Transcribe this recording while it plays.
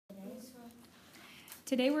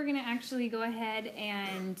Today we're going to actually go ahead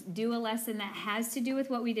and do a lesson that has to do with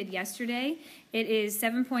what we did yesterday. It is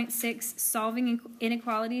 7.6 Solving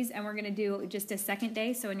Inequalities, and we're going to do just a second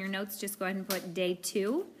day. So in your notes, just go ahead and put day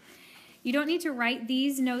 2. You don't need to write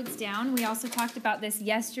these notes down. We also talked about this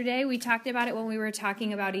yesterday. We talked about it when we were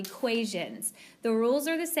talking about equations. The rules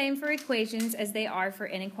are the same for equations as they are for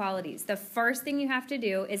inequalities. The first thing you have to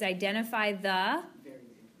do is identify the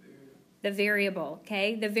variable,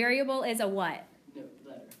 okay? The variable is a what?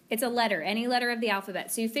 It's a letter, any letter of the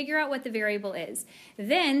alphabet. So you figure out what the variable is.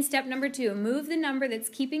 Then, step number 2, move the number that's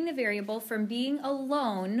keeping the variable from being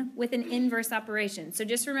alone with an inverse operation. So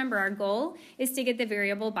just remember, our goal is to get the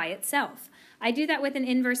variable by itself. I do that with an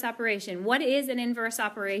inverse operation. What is an inverse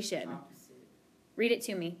operation? Opposite. Read it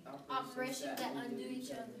to me. Operations that undo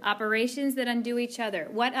each other. Operations that undo each other.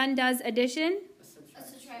 What undoes addition? A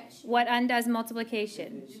subtraction. What undoes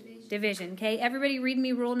multiplication? Division. Okay, everybody read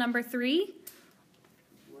me rule number 3.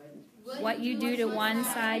 What you do to one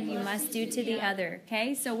side, you must do to the other.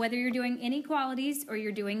 Okay, so whether you're doing inequalities or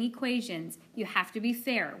you're doing equations, you have to be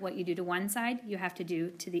fair. What you do to one side, you have to do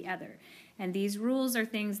to the other. And these rules are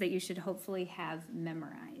things that you should hopefully have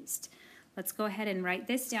memorized. Let's go ahead and write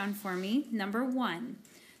this down for me. Number 1,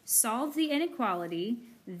 solve the inequality,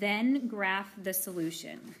 then graph the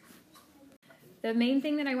solution. The main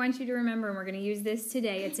thing that I want you to remember, and we're going to use this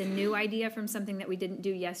today, it's a new idea from something that we didn't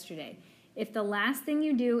do yesterday. If the last thing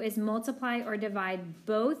you do is multiply or divide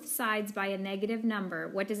both sides by a negative number,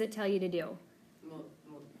 what does it tell you to do?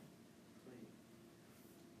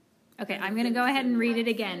 Okay, I'm going to go ahead and read it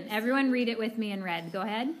again. Everyone read it with me in red. Go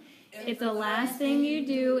ahead. If the last thing you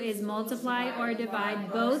do is multiply or divide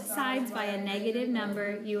both sides by a negative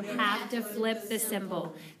number, you have to flip the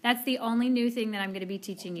symbol. That's the only new thing that I'm going to be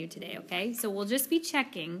teaching you today, okay? So we'll just be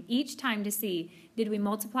checking each time to see, did we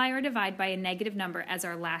multiply or divide by a negative number as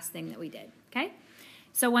our last thing that we did, okay?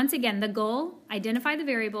 So once again, the goal, identify the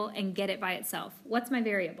variable and get it by itself. What's my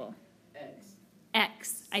variable? X.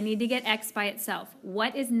 X. I need to get X by itself.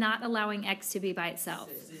 What is not allowing X to be by itself?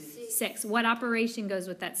 6. What operation goes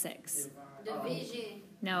with that 6? Division.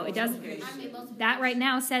 No, it doesn't. That right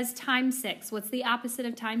now says times 6. What's the opposite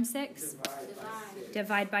of times 6? Divide.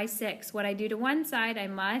 Divide by 6. What I do to one side, I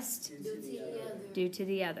must Do to the other. do to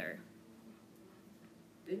the other.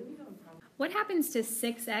 Didn't we have a problem? What happens to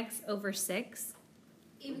 6x over 6?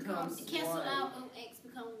 It cancels out and X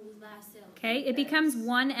becomes by itself. Okay, it becomes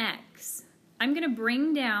 1x. I'm going to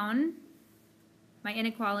bring down my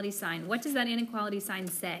inequality sign. What does that inequality sign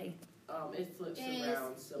say? It flips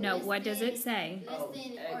around. So No, what does it say? Less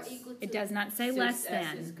than or equal to. It does not say less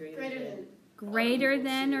than. Greater than. Greater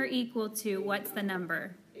than or equal to, what's the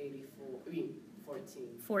number? 14.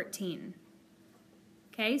 14.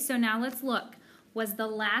 Okay, so now let's look. Was the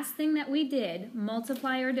last thing that we did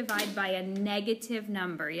multiply or divide by a negative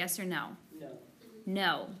number? Yes or no? No.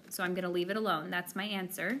 No. So I'm going to leave it alone. That's my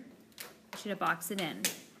answer. I should have boxed it in.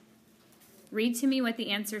 Read to me what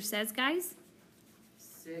the answer says, guys.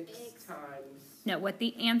 6 times. No, what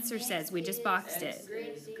the answer says. We just boxed X it.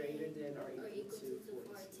 is greater than or equal to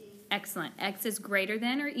 14. Excellent. X is greater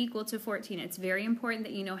than or equal to 14. It's very important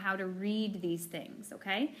that you know how to read these things,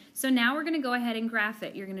 okay? So now we're going to go ahead and graph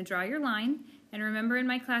it. You're going to draw your line. And remember, in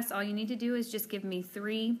my class, all you need to do is just give me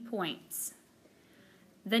 3 points.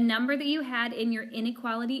 The number that you had in your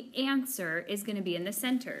inequality answer is going to be in the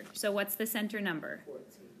center. So what's the center number? 14.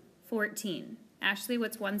 14. Ashley,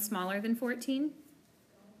 what's one smaller than 14?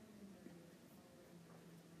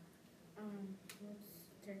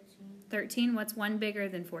 13. 13. What's one bigger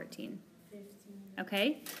than 14? 15.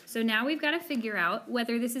 Okay, so now we've got to figure out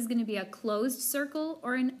whether this is going to be a closed circle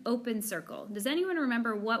or an open circle. Does anyone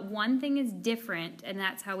remember what one thing is different, and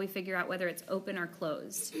that's how we figure out whether it's open or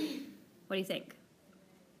closed? What do you think?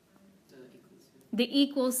 The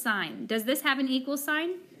equal sign. Does this have an equal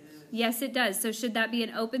sign? Yes, it does. So should that be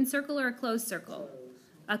an open circle or a closed circle?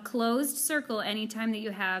 A closed circle anytime that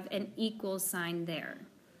you have an equal sign there.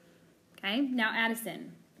 Okay, now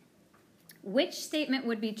Addison, which statement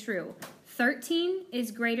would be true? 13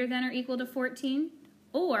 is greater than or equal to 14,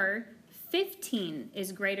 or 15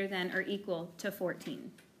 is greater than or equal to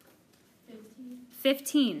 14? 15.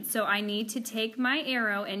 15. So I need to take my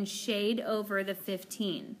arrow and shade over the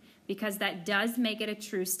 15 because that does make it a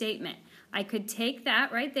true statement. I could take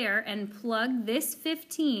that right there and plug this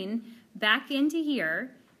 15 back into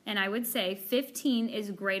here, and I would say 15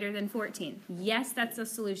 is greater than 14. Yes, that's a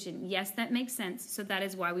solution. Yes, that makes sense. So that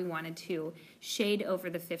is why we wanted to shade over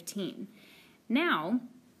the 15. Now,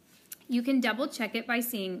 you can double check it by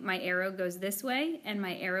seeing my arrow goes this way and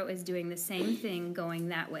my arrow is doing the same thing going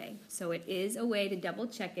that way. So it is a way to double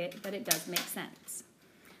check it, but it does make sense.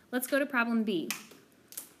 Let's go to problem B.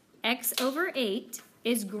 x over 8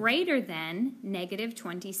 is greater than negative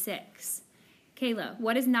 26. Kayla,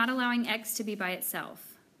 what is not allowing x to be by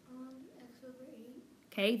itself? X over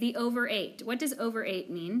 8. Okay, the over 8. What does over 8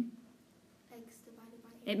 mean? X divided by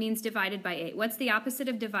 8. It means divided by 8. What's the opposite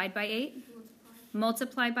of divide by 8?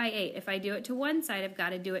 Multiply by 8. If I do it to one side, I've got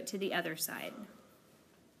to do it to the other side.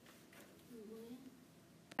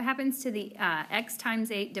 What happens to the x times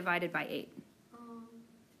 8 divided by 8? The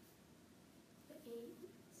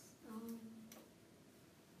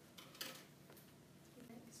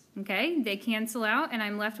 8. Okay, they cancel out, and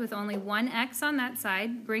I'm left with only one x on that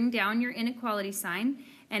side. Bring down your inequality sign,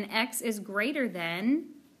 and x is greater than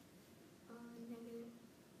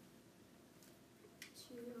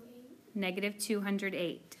negative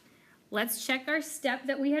 208. Let's check our step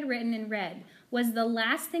that we had written in red. Was the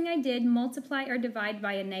last thing I did multiply or divide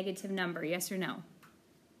by a negative number? Yes or no?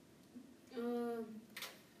 No.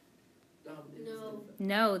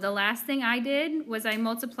 No, the last thing I did was I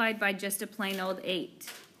multiplied by just a plain old 8.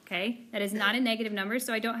 Okay, that is not a negative number,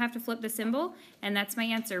 so I don't have to flip the symbol, and that's my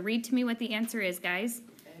answer. Read to me what the answer is, guys.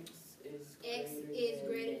 X is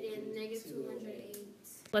greater than negative 208.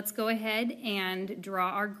 Let's go ahead and draw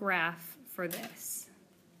our graph for this.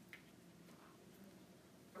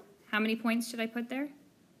 How many points should I put there?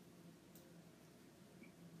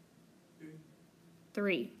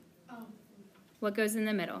 3. What goes in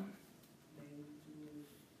the middle?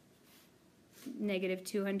 Negative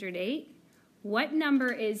 208. What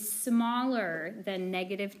number is smaller than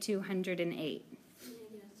negative 208?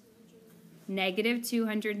 Negative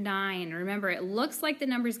 209. Remember, it looks like the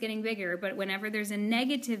number's getting bigger, but whenever there's a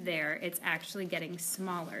negative there, it's actually getting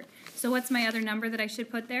smaller. So what's my other number that I should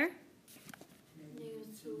put there?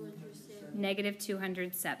 Negative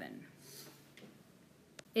 207.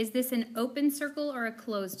 Is this an open circle or a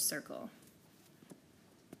closed circle?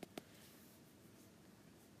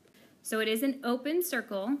 So it is an open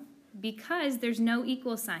circle because there's no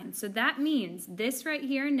equal sign. So that means this right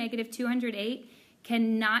here, negative 208,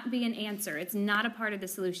 cannot be an answer. It's not a part of the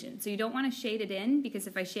solution. So you don't want to shade it in, because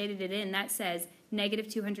if I shaded it in, that says negative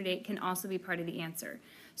 208 can also be part of the answer.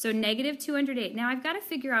 So negative 208. Now I've got to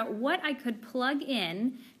figure out what I could plug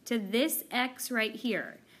in to this x right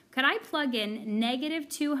here. Could I plug in negative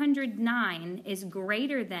 209 is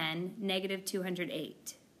greater than negative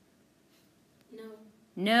 208?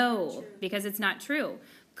 No, because it's not true.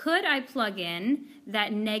 Could I plug in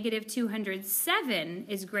that negative 207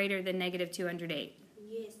 is greater than negative 208?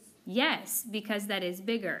 Yes. Yes, because that is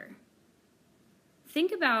bigger.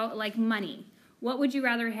 Think about like money. What would you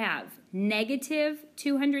rather have? Negative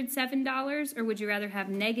 $207, or would you rather have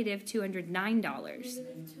negative $209? Negative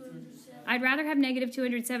 207. I'd rather have negative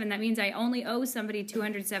 207. That means I only owe somebody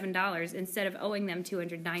 $207 instead of owing them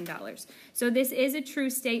 $209. So this is a true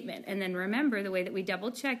statement. And then remember, the way that we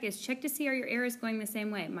double check is check to see are your arrows going the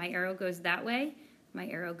same way. My arrow goes that way. My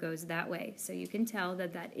arrow goes that way. So you can tell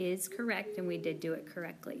that that is correct and we did do it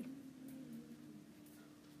correctly.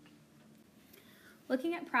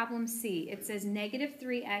 Looking at problem C, it says negative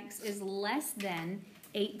 3x is less than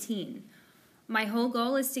 18. My whole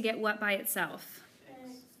goal is to get what by itself?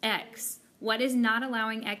 X. What is not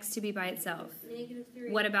allowing x to be by itself? Negative 3.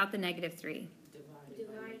 What about the negative 3?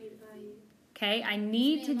 Divided by. Okay, I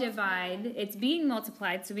need to divide. It's being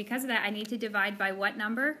multiplied, so because of that, I need to divide by what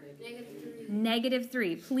number? Negative 3. Negative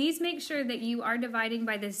 3. Please make sure that you are dividing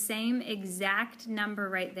by the same exact number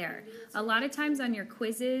right there. A lot of times on your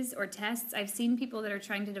quizzes or tests, I've seen people that are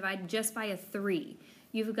trying to divide just by a 3.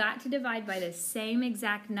 You've got to divide by the same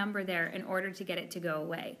exact number there in order to get it to go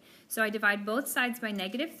away. So I divide both sides by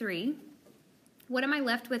negative 3. What am I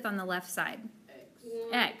left with on the left side?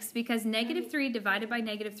 X, because negative 3 divided by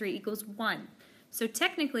negative 3 equals 1. So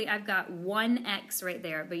technically I've got 1x right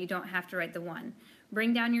there, but you don't have to write the 1.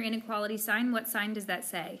 Bring down your inequality sign. What sign does that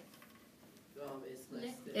say?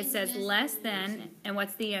 It says less than, and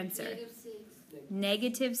what's the answer? Negative 6.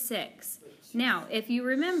 Negative 6. Now, if you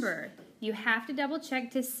remember, you have to double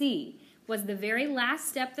check to see, was the very last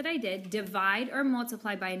step that I did divide or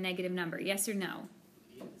multiply by a negative number? Yes or no?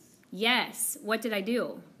 Yes. Yes. What did I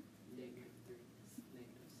do? Negative 3.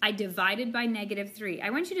 I divided by negative 3. I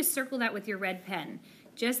want you to circle that with your red pen,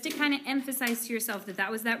 just to kind of emphasize to yourself that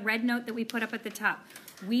that was that red note that we put up at the top.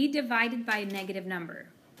 We divided by a negative number.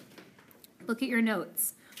 Look at your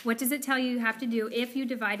notes. What does it tell you have to do if you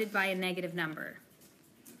divided by a negative number?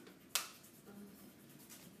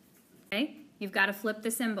 Okay, you've got to flip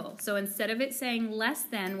the symbol. So instead of it saying less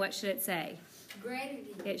than, what should it say? Greater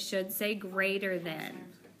than. It should say greater than.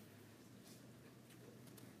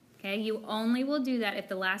 Okay, you only will do that if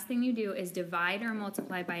the last thing you do is divide or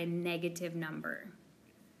multiply by a negative number.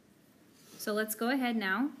 So let's go ahead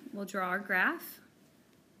now. We'll draw our graph.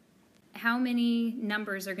 How many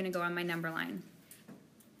numbers are going to go on my number line?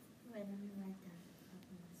 Wait, let me write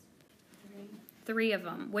that. 3 of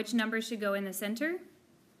them. Which number should go in the center?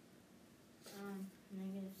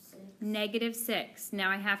 -6. -6. Now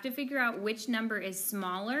I have to figure out which number is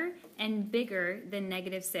smaller and bigger than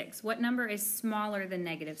 -6. What number is smaller than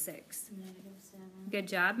 -6? -7. Good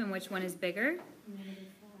job. And which one is bigger? -5.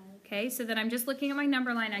 Okay, so then I'm just looking at my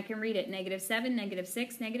number line. I can read it. -7,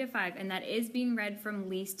 -6, -5. And that is being read from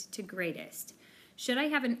least to greatest. Should I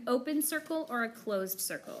have an open circle or a closed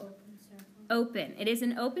circle? Open circle. Open. It is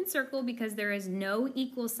an open circle because there is no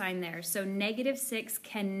equal sign there. So -6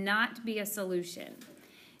 cannot be a solution.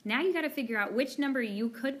 Now you got to figure out which number you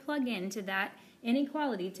could plug into that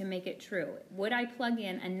inequality to make it true. Would I plug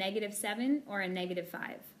in a -7 or a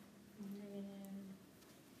 -5? -7.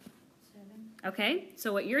 Okay,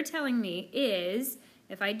 so what you're telling me is,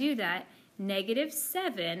 if I do that,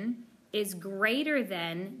 -7 is greater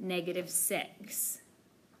than -6.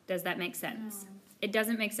 Does that make sense? No. It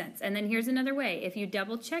doesn't make sense. And then here's another way. If you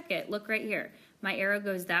double check it, look right here. My arrow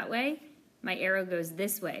goes that way. My arrow goes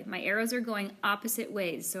this way. My arrows are going opposite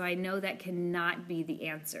ways, so I know that cannot be the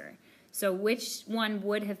answer. So which one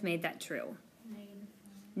would have made that true?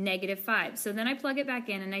 -5. So then I plug it back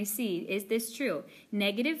in and I see, is this true?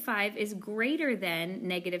 -5 is greater than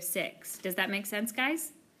 -6. Does that make sense,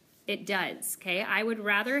 guys? It does, okay? I would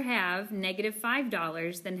rather have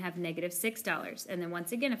 -$5 than have -6. And then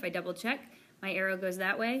once again, if I double check, my arrow goes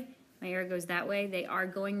that way, my arrow goes that way. They are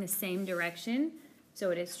going the same direction, so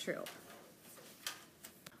it is true.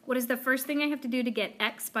 What is the first thing I have to do to get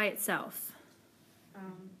x by itself?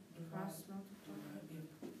 Cross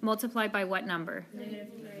multiply. Multiply by what number?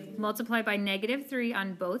 -3. Multiply by -3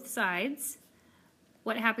 on both sides.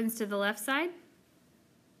 What happens to the left side?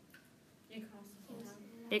 It crosses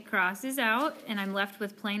out. It crosses out, and I'm left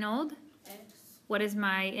with plain old. X. What is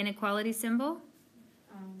my inequality symbol?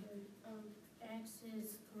 X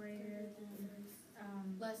is greater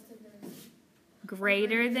than less than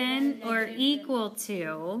Greater than or Negative equal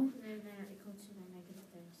to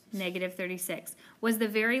 -36. Was the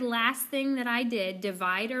very last thing that I did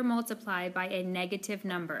divide or multiply by a negative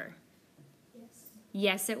number? Yes.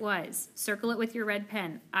 Yes, it was. Circle it with your red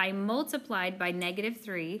pen. I multiplied by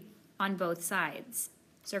 -3 on both sides.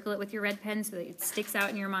 Circle it with your red pen so that it sticks out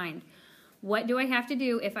in your mind. What do I have to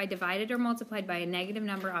do if I divided or multiplied by a negative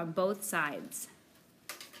number on both sides?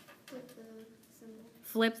 Flip the symbol.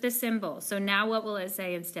 Flip the symbol. So now what will it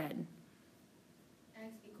say instead?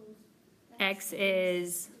 X equals. X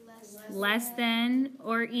is less than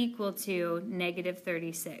or equal to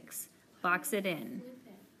 -36. Box it in. I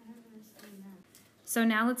don't understand that. So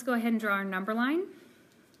now let's go ahead and draw our number line.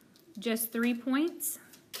 Just 3 points.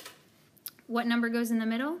 What number goes in the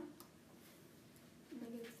middle?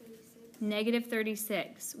 -36.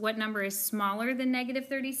 -36. What number is smaller than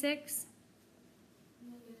 -36?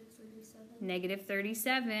 -37.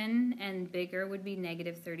 -37, and bigger would be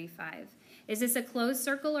 -35. Is this a closed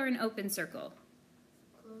circle or an open circle?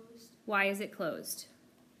 Closed. Why is it closed?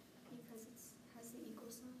 Because it has the equal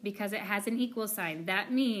sign. Because it has an equal sign.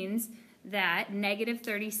 That means that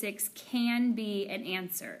 -36 can be an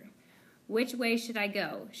answer. Which way should I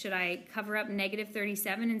go? Should I cover up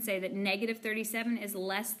 -37 and say that -37 is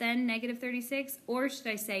less than -36? Or should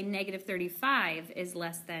I say -35 is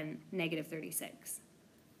less than -36?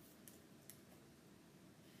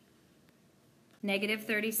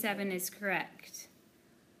 -37 is correct.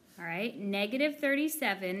 All right,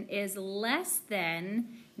 -37 is less than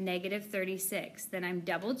 -36. Then I'm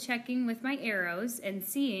double checking with my arrows and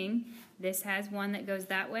seeing this has one that goes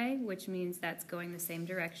that way, which means that's going the same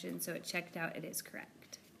direction, so it checked out, it is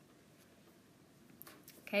correct.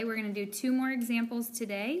 Okay, we're going to do 2 more examples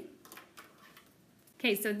today.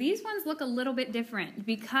 Okay, so these ones look a little bit different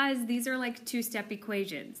because these are like 2-step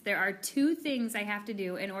equations. There are 2 things I have to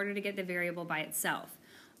do in order to get the variable by itself.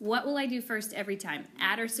 What will I do first every time?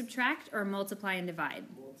 Add or subtract or multiply and divide?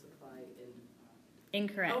 Multiply and...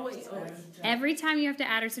 Incorrect. Oh, wait. Oh, Every time you have to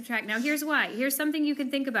add or subtract. Now here's why. Here's something you can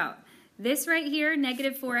think about. This right here,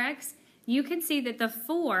 -4x, you can see that the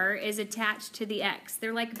 4 is attached to the x.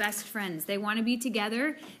 They're like best friends. They want to be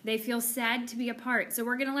together. They feel sad to be apart. So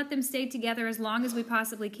we're going to let them stay together as long as we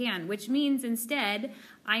possibly can, which means instead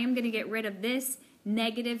I am going to get rid of this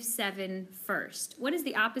 -7 first. What is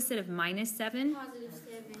the opposite of -7?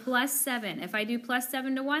 +7. +7. If I do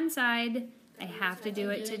 +7 to one side, I have to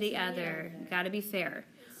do it to the other. Got to be fair.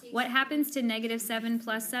 What happens to -7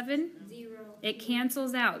 plus 7? 0. It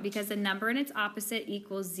cancels out because the number and its opposite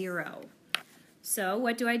equals 0. So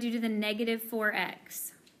what do I do to the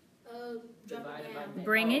 -4x? Drop it down.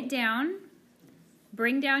 Bring it down.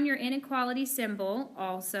 Bring down your inequality symbol,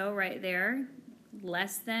 also right there,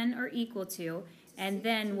 less than or equal to. And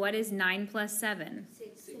then what is 9 plus 7?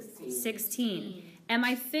 16. Am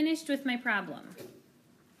I finished with my problem?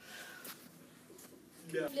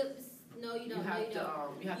 No, you You don't. have to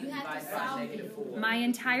divide by -4. My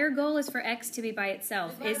entire goal is for x to be by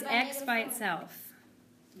itself. Is x by itself?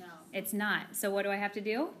 No. It's not. So what do I have to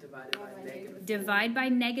do? Divided by -4. Divide by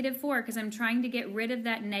 -4 because I'm trying to get rid of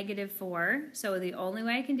that -4. So the only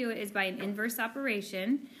way I can do it is by an inverse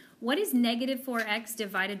operation. What is -4x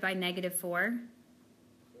divided by -4?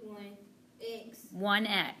 1x.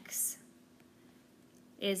 1x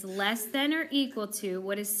is less than or equal to,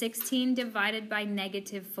 what is 16 divided by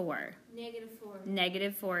 -4? -4.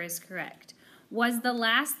 -4 is correct. Was the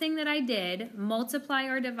last thing that I did multiply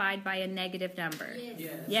or divide by a negative number? Yes.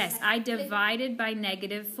 Yes, I divided by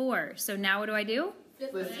 -4. So now what do I do?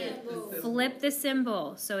 Flip the symbol. Flip the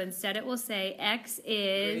symbol. So instead it will say x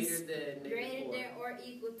is, Greater than or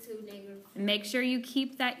equal to -4. make sure you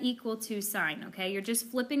keep that equal to sign, okay? You're just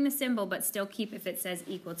flipping the symbol, but still keep if it says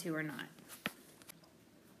equal to or not.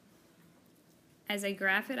 As I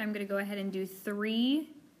graph it, I'm going to go ahead and do 3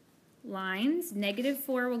 lines.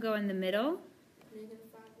 -4 will go in the middle.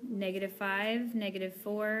 -5,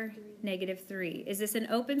 -4, -3. Is this an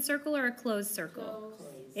open circle or a closed circle?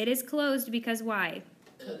 It is closed because why?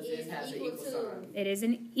 Because it has an equal sign. It is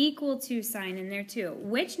an equal to sign in there too.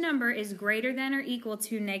 Which number is greater than or equal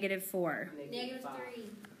to -4? -3.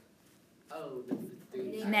 Oh, that's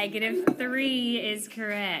the 3. -3 is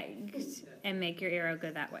correct. And make your arrow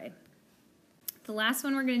go that way. The last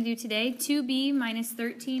one we're going to do today, 2b minus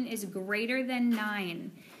 13 is greater than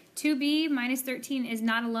 9. 2b minus 13 is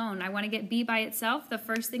not alone. I want to get b by itself. The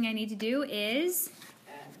first thing I need to do is,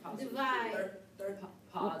 Divide.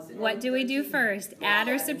 what do we do first? Add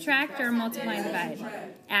or subtract or multiply and divide?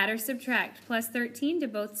 Add or subtract. Plus 13 to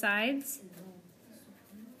both sides.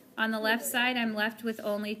 On the left side, I'm left with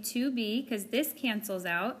only 2b because this cancels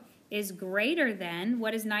out. Is greater than,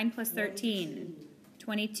 what is 9 plus 13?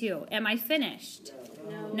 22. Am I finished?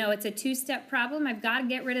 No, it's a 2-step problem. I've got to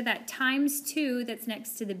get rid of that times 2 that's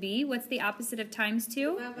next to the b. What's the opposite of times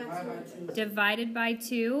 2? Divided by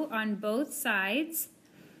 2 on both sides.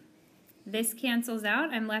 This cancels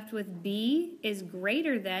out. I'm left with b is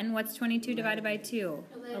greater than, what's 22 divided by 2?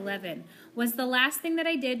 11. Was the last thing that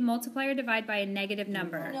I did multiply or divide by a negative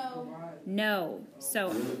number? No.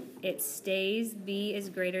 So it stays b is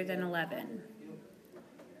greater than 11.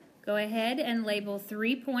 Go ahead and label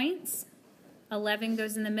 3 points. 11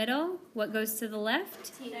 goes in the middle. What goes to the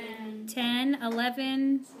left? 10,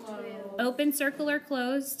 11. 12. Open circle or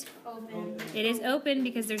closed? Open. It is open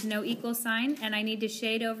because there's no equal sign, and I need to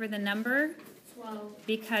shade over the number 12.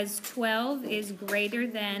 because 12 is greater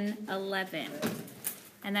than 11.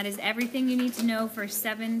 And that is everything you need to know for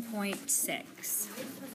 7.6.